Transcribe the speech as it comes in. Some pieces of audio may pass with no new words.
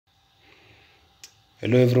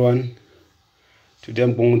Hello everyone, today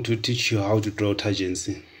I'm going to teach you how to draw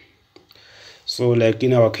tangency. So like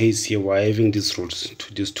in our case here, we're having these two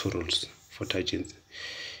rules for tangency.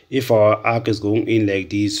 If our arc is going in like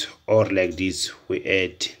this or like this, we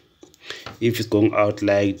add. If it's going out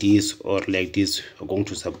like this or like this, we're going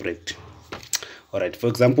to subtract. Alright, for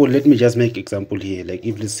example, let me just make example here. Like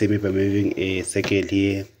if let's say maybe I'm having a circle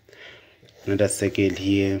here, another circle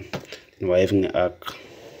here, and we're having an arc.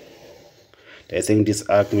 I think this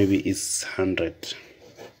arc maybe is 100,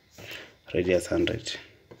 radius 100.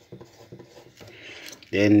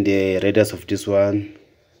 Then the radius of this one,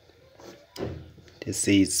 let's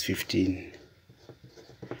say it's 15.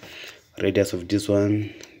 Radius of this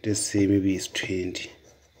one, let's say maybe it's 20.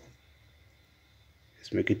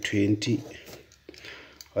 Let's make it 20.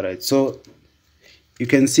 Alright, so you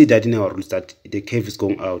can see that in our rules that the curve is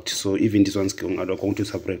going out. So even this one's going out, we're going to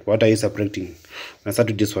separate. What are you separating? When I start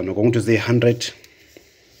with this one, we're going to say 100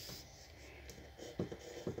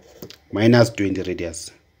 minus 20 radius.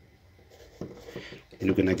 And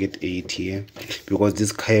you're gonna get 8 here because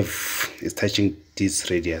this curve is touching this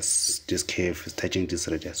radius. This curve is touching this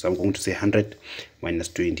radius. So I'm going to say 100 minus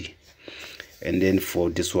 20. And then for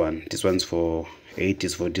this one's for 8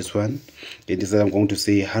 is for this one. Then this I'm going to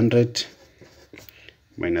say 100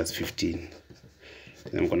 minus 15.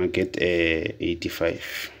 Then I'm gonna get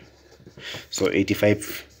 85. So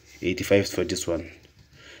 85 is for this one.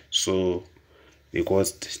 So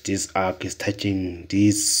because this arc is touching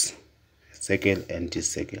this circle and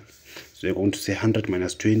this circle, so you're going to say 100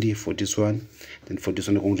 minus 20 for this one. Then for this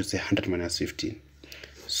one you're going to say 100 minus 15.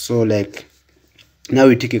 So like now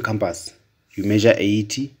you take a compass, you measure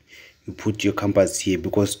 80, you put your compass here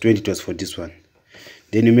because 20 was for this one.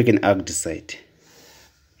 Then you make an arc this side.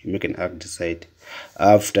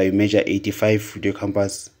 After you measure 85 with your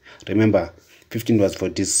compass, remember 15 was for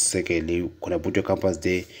this circle, you gonna put your compass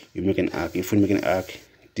there, you make an arc. If you make an arc,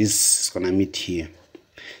 this is gonna meet here.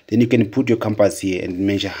 Then you can put your compass here and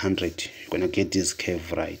measure 100. You're gonna get this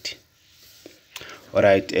curve right.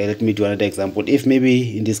 Alright, let me do another example. If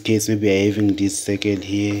maybe in this case, maybe I'm having this circle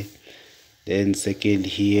here, then circle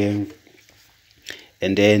here,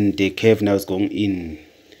 and then the curve now is going in.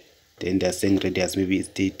 Then they're saying radius maybe it's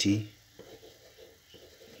 30.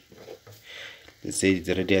 Let's say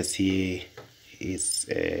the radius here is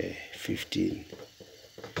 15.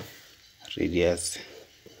 Radius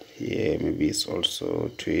here maybe it's also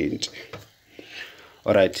 20.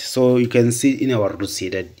 Alright, so you can see in our rules here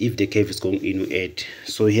that if the curve is going in, we add.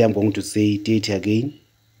 So here I'm going to say 30 again.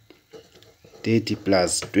 30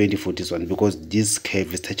 plus 20 for this one because this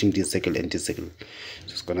curve is touching this circle and this circle.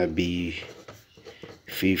 So it's gonna be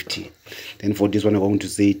 50. Then for this one I'm going to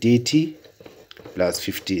say 30 plus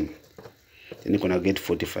 15. Then you're gonna get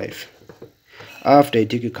 45. After you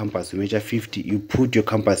take your compass, you measure 50, you put your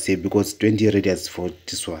compass here because 20 radius for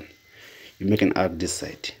this one. You make an arc this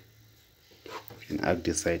side.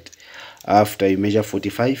 After you measure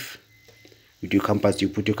 45 with your compass, you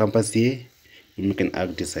put your compass here, you make an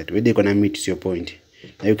arc this side. Where they're gonna meet is your point.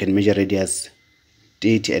 Now you can measure radius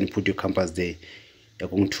 30 and put your compass there. You're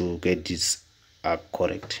going to get this arc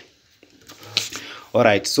correct.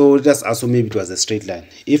 Alright, so just assume maybe it was a straight line.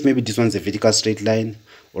 If maybe this one's a vertical straight line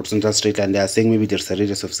or horizontal straight line, they are saying maybe there's a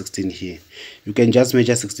radius of 16 here. You can just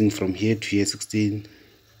measure 16 from here to here, 16,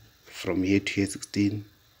 from here to here, 16. You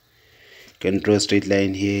can draw a straight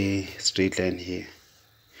line here, straight line here.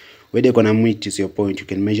 Where they're gonna meet is your point. You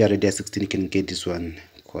can measure radius 16, you can get this one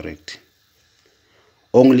correct.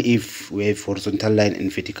 Only if we have horizontal line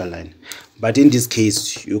and vertical line. But in this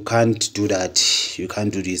case, you can't do that. You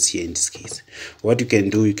can't do this here in this case. What you can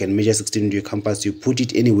do, you can measure 16 with your compass, you put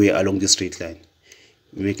it anywhere along the straight line.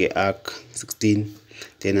 You make an arc 16,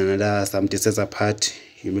 then another some distance apart,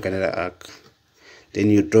 you make another arc. Then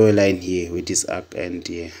you draw a line here with this arc and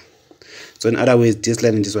here. So in other ways, this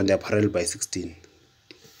line and this one, they are parallel by 16.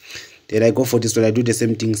 Then I go for this one, I do the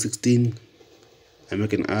same thing, 16, I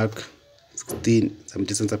make an arc, 16, some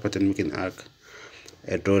distance apart and make an arc.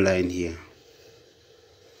 I draw a line here.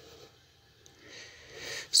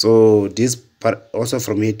 So this part also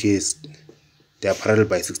from here to here, they are parallel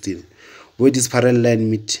by 16. Where this parallel line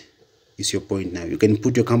meet is your point now. You can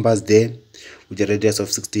put your compass there with the radius of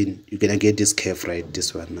 16. You're gonna get this curve right,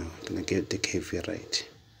 this one now. You're gonna get the curve here right.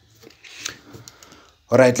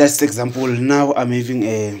 Alright, let's take example. Now I'm having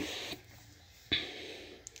a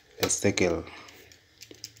circle.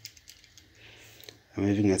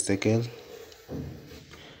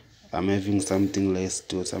 I'm having something, let's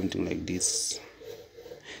do something like this.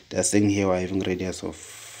 They're saying here we're having radius of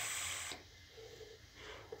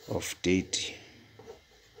 30.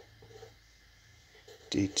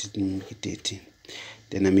 30.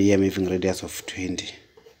 Then I'm here moving radius of 20.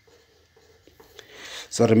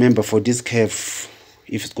 So remember, for this curve,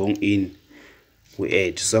 if it's going in, we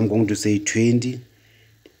add. So I'm going to say 20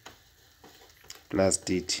 plus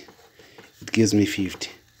 30. It gives me 50.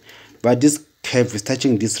 But this curve is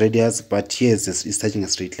touching this radius, but here it's touching a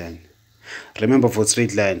straight line. Remember, for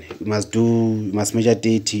straight line, you must measure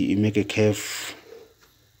 30, you make a curve,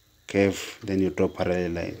 then you draw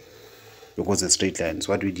parallel line, because it's a straight line. It's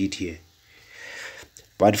what we did here.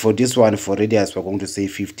 But for this one, for radius, we're going to say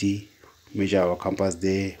 50, measure our compass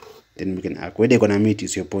there, then we can arc. Where they're gonna meet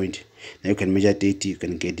is your point. Now you can measure 30, you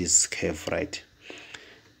can get this curve right.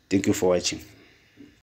 Thank you for watching.